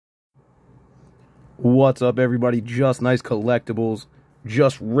What's up, everybody? Just Nice Collectibles.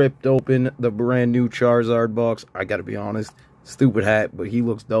 Just ripped open the brand new Charizard box. I gotta be honest, stupid hat, but he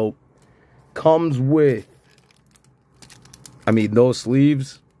looks dope. Comes with, those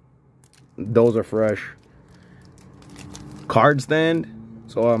sleeves, those are fresh. Card stand,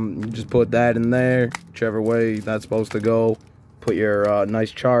 so you just put that in there, whichever way that's supposed to go. Put your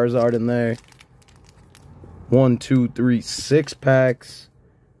nice Charizard in there. 1, 2, 3, 6 packs.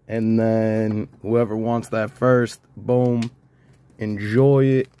 And then whoever wants that first, boom, enjoy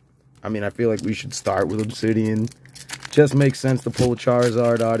it. I feel like we should start with Obsidian. Just makes sense to pull a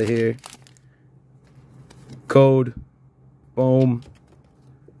Charizard out of here. Code, boom.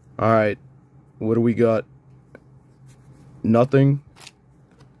 All right, what do we got? Nothing,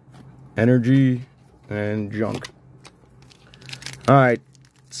 energy, and junk. All right,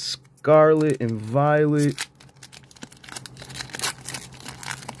 Scarlet and Violet.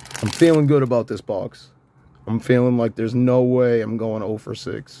 I'm feeling good about this box. I'm feeling like there's no way I'm going 0 for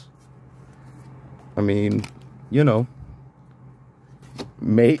 6. You know,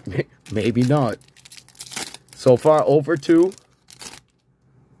 maybe not. So far, 0 for 2.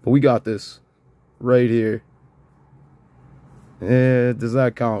 But we got this right here. Does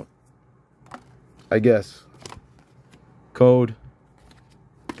that count? I guess. Code.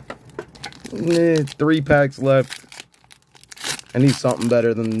 3 packs left. I need something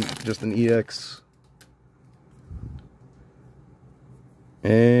better than just an EX.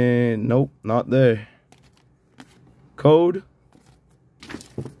 And nope, not there. Code.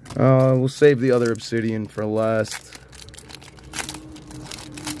 We'll save the other Obsidian for last.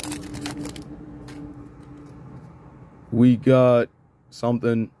 We got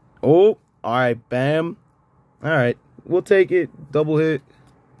something. Oh, alright, bam. Alright, we'll take it. Double hit.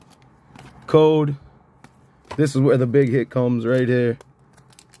 Code. This is where the big hit comes, right here.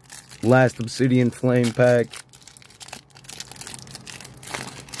 Last Obsidian Flame pack.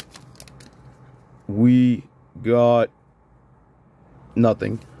 We got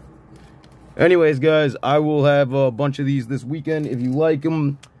nothing. Anyways, guys, I will have a bunch of these this weekend. If you like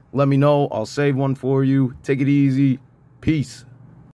them, let me know. I'll save one for you. Take it easy. Peace.